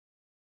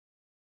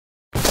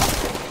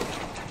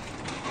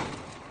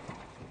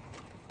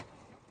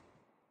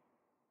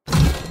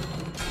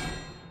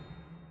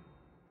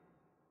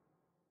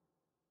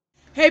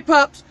Hey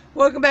pups,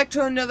 welcome back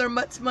to another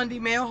Mutt's Monday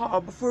mail haul.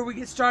 Before we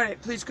get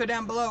started, please go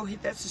down below,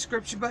 hit that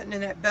subscription button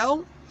and that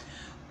bell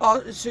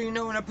so you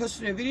know when I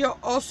post a new video.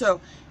 Also,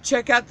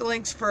 check out the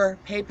links for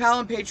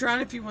PayPal and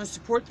Patreon if you want to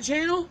support the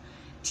channel,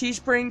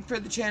 Teespring for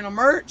the channel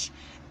merch,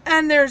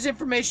 and there's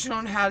information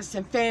on how to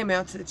send fan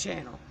mail to the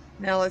channel.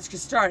 Now let's get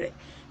started.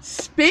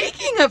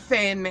 Speaking of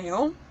fan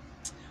mail,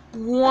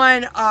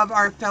 one of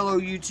our fellow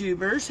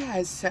YouTubers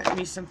has sent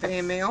me some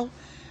fan mail.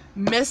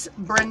 Miss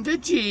Brenda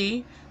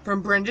G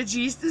from Brenda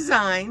G's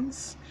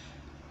Designs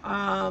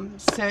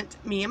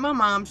sent me and my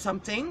mom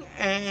something,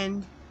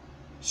 and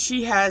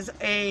she has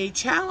a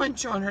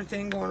challenge on her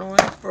thing going on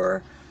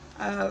for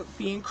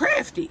being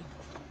crafty.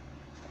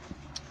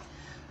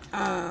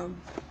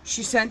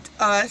 She sent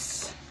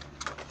us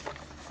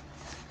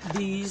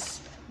these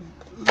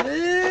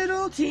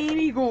little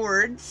teeny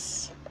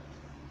gourds.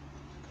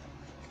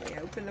 Okay,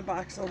 open the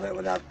box a little bit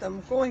without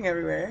them going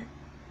everywhere.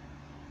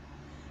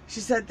 She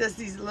sent us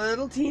these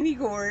little teeny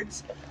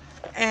gourds,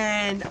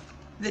 and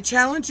the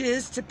challenge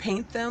is to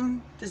paint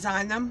them,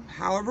 design them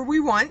however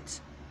we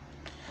want.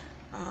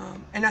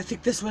 And I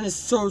think this one is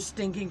so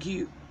stinking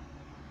cute.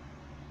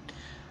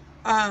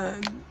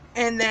 And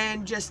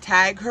then just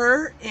tag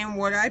her in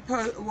what I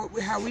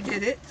how we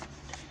did it.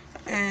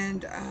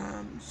 And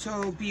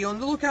so be on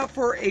the lookout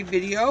for a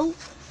video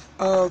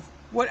of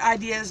what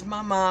ideas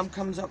my mom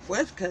comes up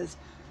with, because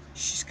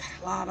she's got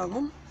a lot of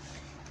them.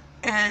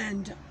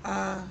 And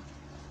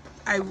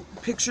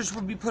pictures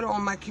will be put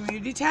on my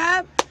community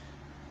tab.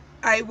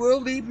 I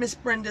will leave Miss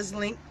Brenda's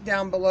link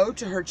down below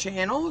to her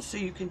channel so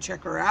you can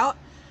check her out.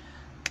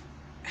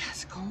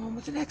 Let's go on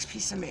with the next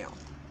piece of mail.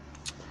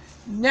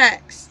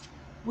 Next,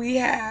 we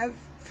have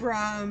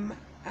from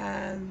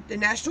the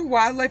National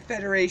Wildlife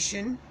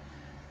Federation.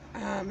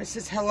 It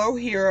says, "Hello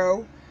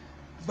Hero,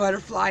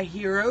 Butterfly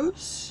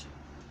Heroes."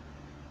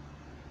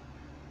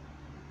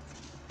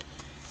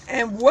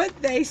 And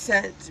what they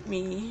sent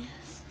me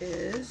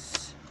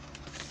is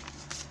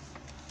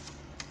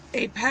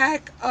a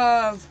pack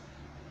of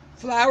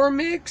flower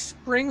mix,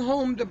 bring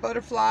home the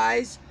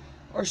butterflies,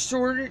 or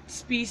sorted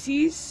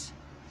species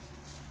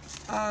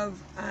of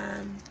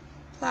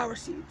flower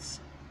seeds.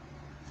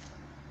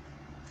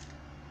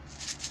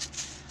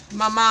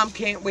 My mom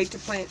can't wait to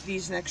plant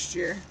these next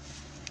year.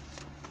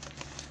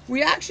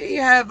 We actually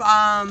have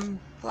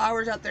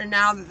flowers out there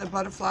now that the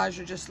butterflies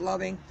are just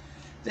loving.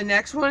 The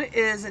next one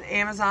is an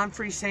Amazon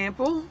free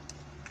sample.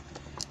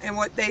 And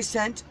what they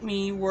sent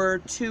me were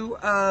 2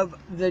 of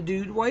the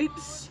Dude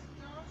Wipes.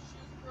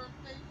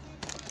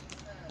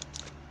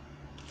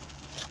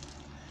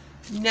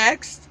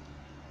 Next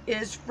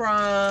is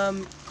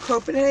from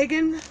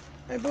Copenhagen,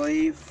 I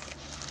believe.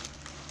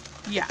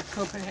 Yeah,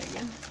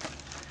 Copenhagen.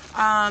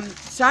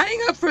 Signing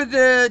up for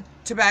the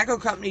tobacco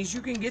companies, you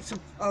can get some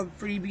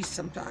freebies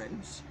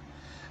sometimes.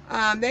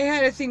 They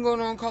had a thing going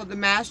on called the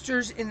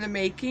Masters in the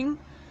Making.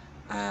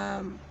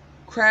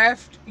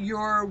 Craft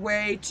your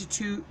way to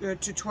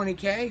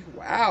 20K.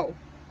 Wow.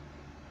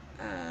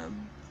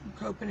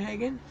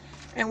 Copenhagen.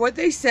 And what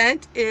they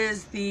sent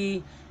is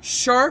the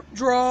Sharp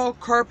Draw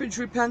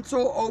Carpentry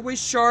Pencil,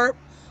 always sharp,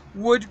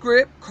 wood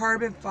grip,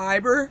 carbon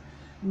fiber,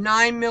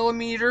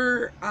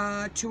 9mm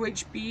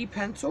 2HB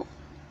pencil.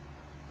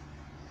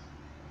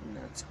 And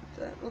that's what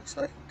that looks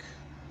like.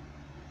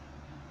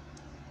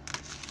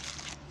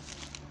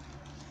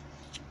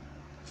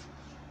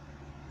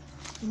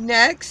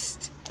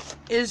 Next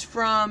is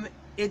from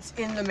It's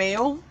in the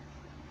Mail,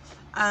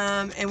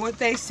 and what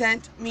they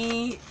sent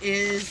me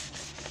is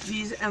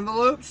these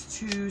envelopes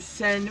to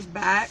send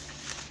back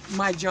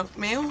my junk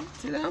mail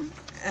to them,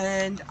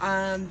 and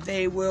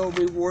they will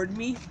reward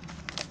me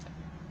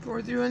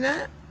for doing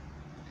that.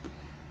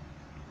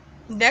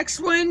 Next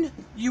one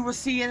you will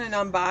see in an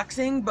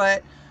unboxing,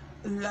 but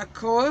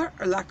Lacquer,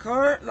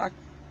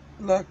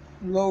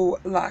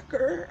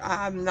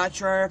 I'm not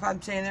sure if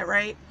I'm saying that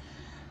right,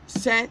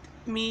 sent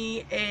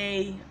me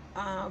a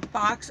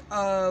box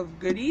of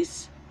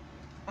goodies.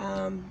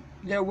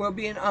 There will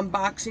be an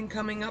unboxing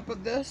coming up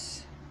of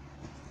this.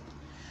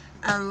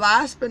 And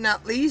last but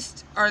not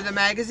least are the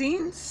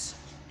magazines.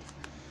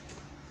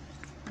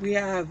 We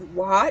have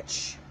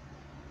Watch.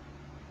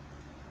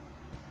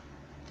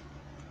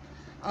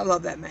 I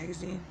love that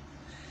magazine.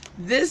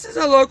 This is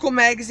a local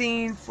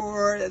magazine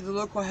for the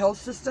local health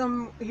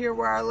system here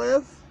where I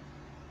live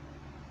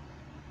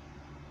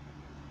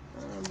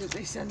that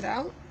they send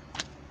out.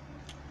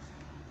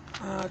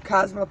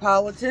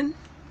 Cosmopolitan.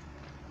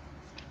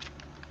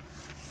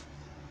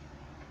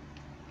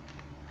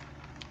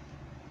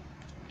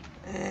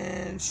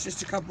 And it's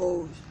just a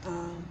couple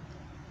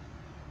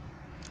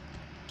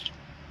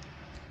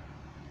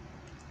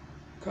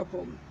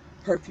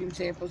perfume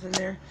samples in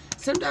there.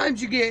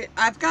 Sometimes you get,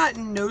 I've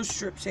gotten nose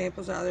strip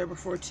samples out of there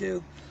before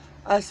too.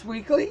 Us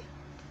Weekly.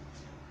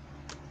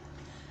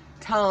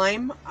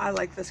 Time. I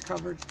like this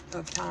cover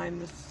of Time.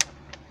 This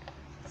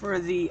for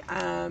the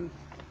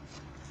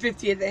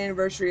 50th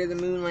anniversary of the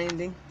moon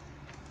landing.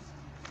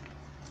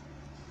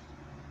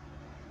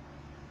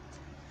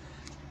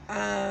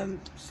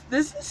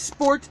 This is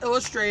Sports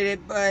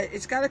Illustrated, but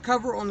it's got a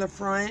cover on the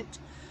front.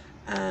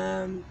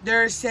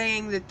 They're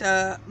saying that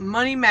the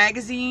Money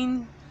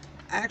Magazine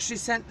actually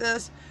sent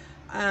this.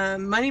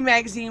 Money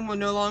Magazine will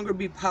no longer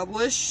be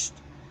published.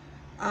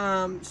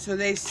 So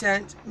they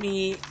sent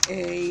me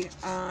a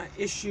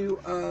issue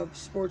of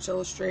Sports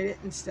Illustrated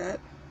instead.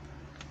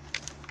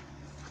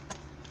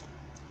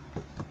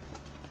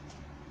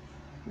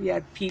 We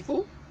have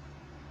People.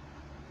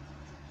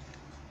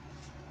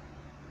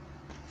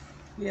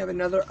 We have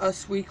another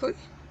Us Weekly.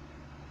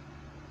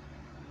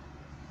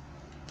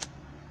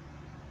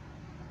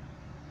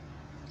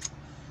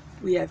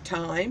 We have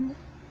Time.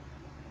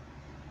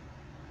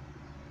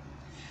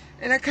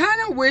 And I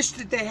kind of wish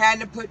that they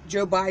hadn't put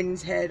Joe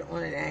Biden's head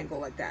on an angle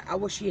like that. I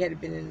wish he had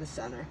been in the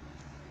center.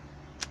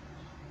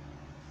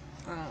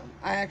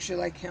 I actually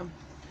like him.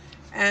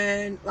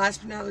 And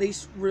last but not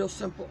least, Real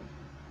Simple.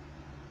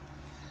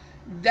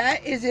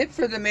 That is it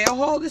for the mail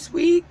haul this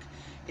week.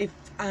 If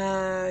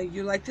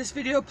you like this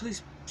video,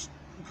 please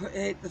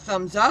hit the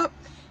thumbs up.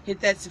 Hit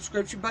that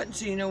subscription button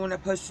so you know when I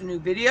post a new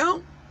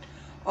video.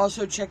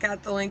 Also, check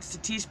out the links to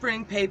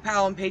Teespring,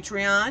 PayPal, and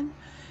Patreon.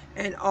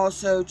 And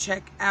also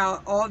check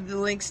out all of the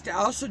links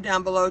also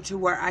down below to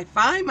where I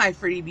find my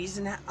freebies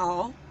and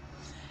all.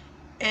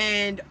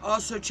 And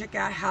also check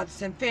out how to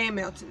send fan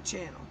mail to the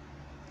channel.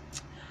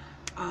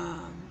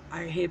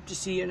 I hope to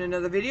see you in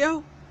another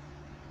video.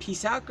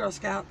 Peace out, Girl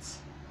Scouts.